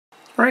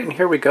Right, and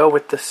here we go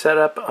with the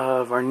setup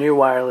of our new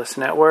wireless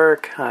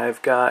network. I've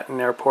got an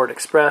AirPort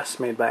Express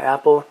made by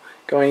Apple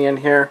going in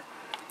here,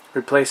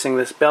 replacing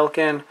this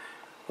Belkin,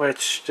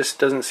 which just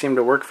doesn't seem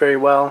to work very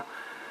well.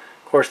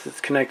 Of course,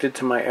 it's connected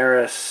to my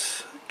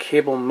Aris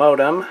cable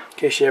modem. In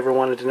case you ever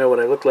wanted to know what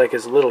I looked like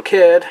as a little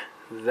kid,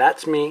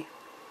 that's me.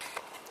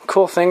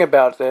 Cool thing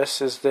about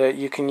this is that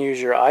you can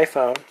use your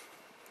iPhone,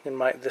 in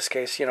this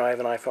case, I have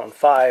an iPhone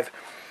 5,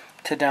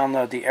 to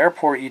download the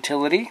AirPort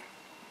utility,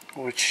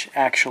 which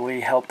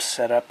actually helps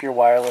set up your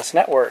wireless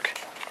network.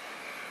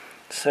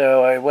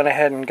 So I went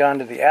ahead and gone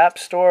to the App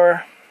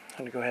Store. I'm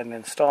going to go ahead and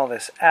install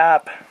this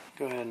app.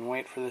 Go ahead and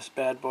wait for this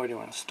bad boy to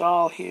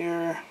install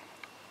here.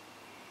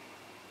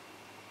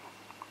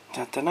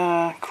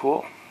 Da-da-da,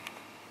 cool.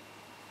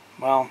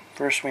 Well,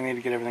 first we need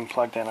to get everything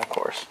plugged in, of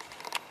course.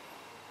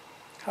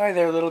 Hi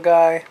there, little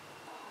guy.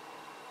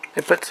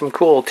 They put some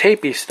cool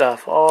tapey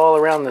stuff all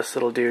around this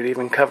little dude.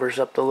 Even covers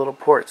up the little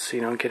ports so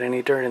you don't get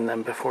any dirt in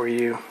them before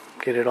you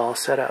get it all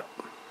set up.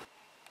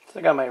 So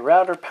I got my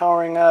router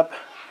powering up.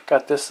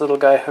 Got this little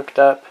guy hooked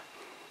up.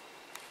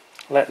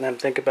 Letting them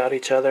think about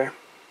each other.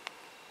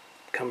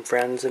 Become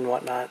friends and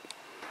whatnot.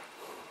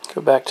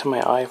 Go back to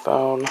my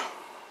iPhone.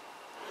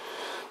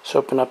 Just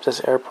open up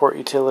this AirPort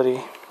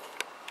utility.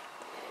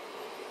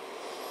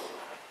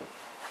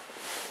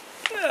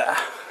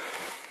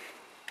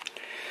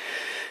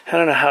 I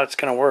don't know how it's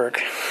going to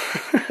work.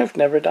 I've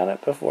never done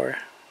it before. It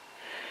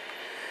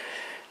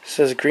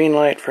says green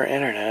light for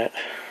internet.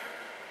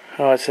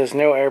 Oh, it says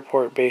no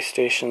airport base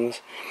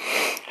stations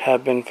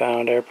have been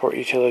found. Airport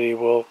utility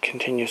will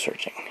continue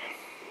searching.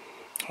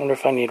 I wonder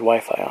if I need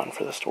Wi-Fi on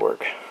for this to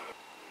work.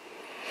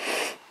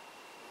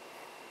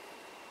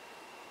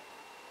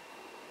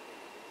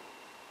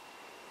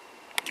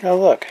 Oh,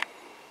 look.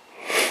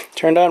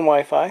 Turned on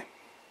Wi-Fi.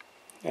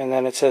 And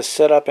then it says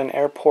set up an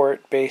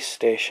airport base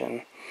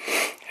station.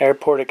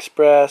 AirPort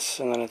Express,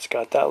 and then it's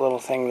got that little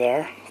thing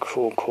there.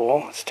 Cool,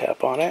 cool. Let's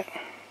tap on it.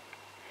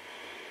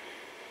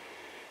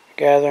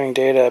 Gathering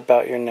data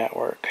about your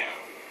network.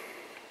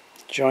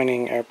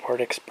 Joining AirPort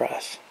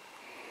Express.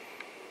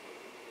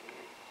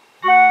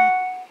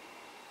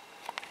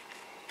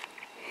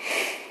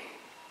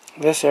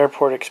 This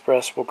AirPort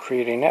Express will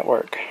create a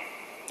network.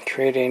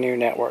 Create a new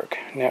network.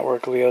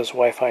 Network Leo's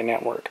Wi-Fi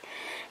network.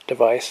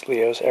 Device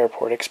Leo's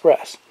AirPort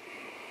Express.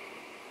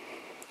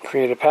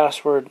 Create a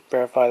password,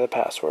 verify the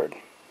password.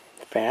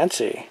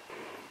 Fancy.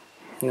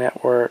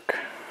 Network.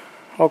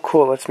 Oh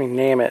cool, lets me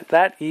name it.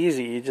 That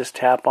easy, you just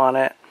tap on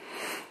it,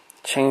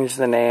 change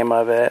the name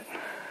of it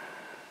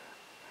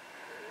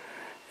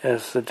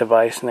as the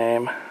device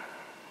name.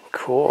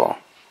 Cool.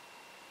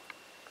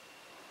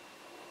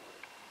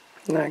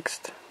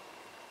 Next.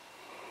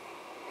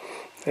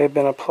 They've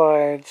been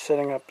applied,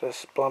 setting up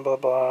this blah blah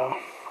blah.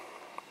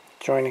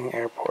 Joining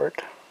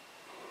AirPort.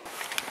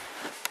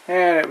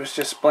 And it was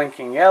just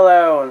blinking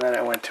yellow, and then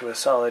it went to a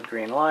solid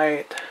green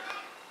light.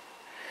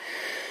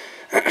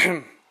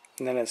 And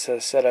then it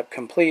says setup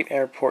complete,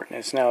 AirPort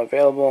is now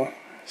available.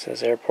 It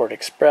says AirPort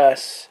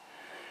Express.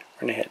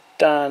 We're going to hit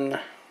done.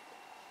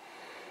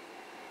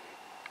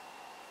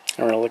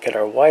 And we're going to look at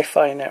our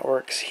Wi-Fi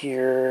networks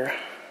here.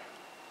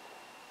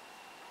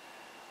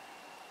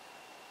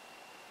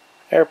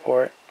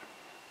 AirPort.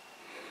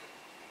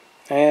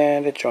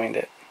 And it joined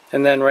it.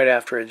 And then right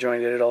after it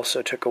joined it, it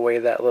also took away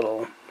that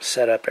little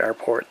setup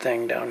AirPort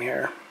thing down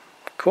here.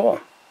 Cool.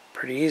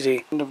 Pretty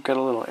easy. And I've got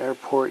a little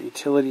AirPort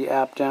utility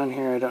app down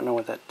here. I don't know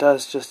what that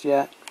does just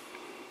yet.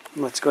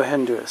 Let's go ahead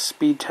and do a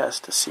speed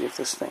test to see if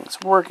this thing's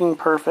working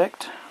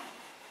perfect.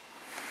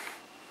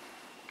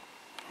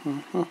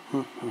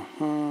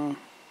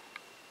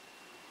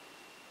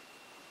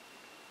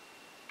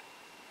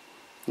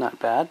 Not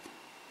bad.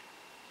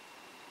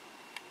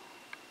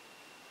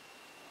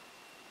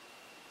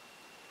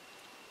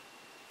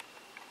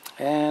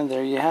 And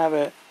there you have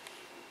it.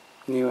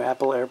 New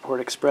Apple AirPort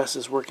Express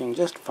is working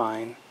just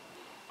fine.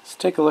 Let's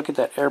take a look at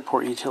that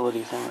AirPort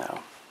utility thing though.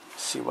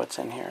 See what's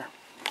in here.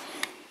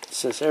 It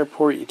says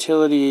AirPort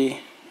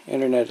utility,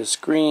 internet is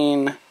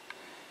green,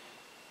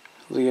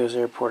 Leo's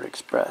AirPort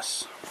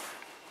Express.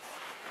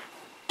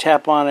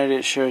 Tap on it,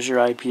 it shows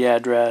your IP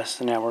address,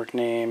 the network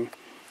name,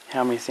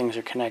 how many things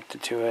are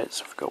connected to it.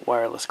 So we've got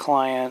wireless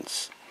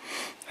clients,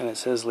 and it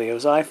says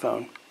Leo's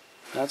iPhone.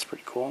 That's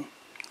pretty cool.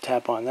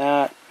 Tap on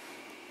that.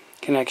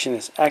 Connection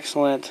is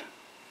excellent.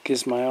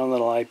 Gives my own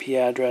little IP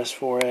address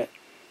for it.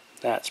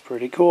 That's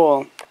pretty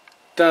cool.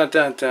 Dun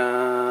dun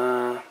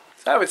dun.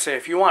 So I would say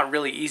if you want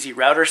really easy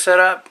router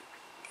setup,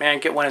 man,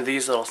 get one of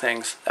these little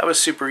things. That was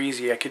super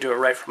easy. I could do it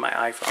right from my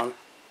iPhone.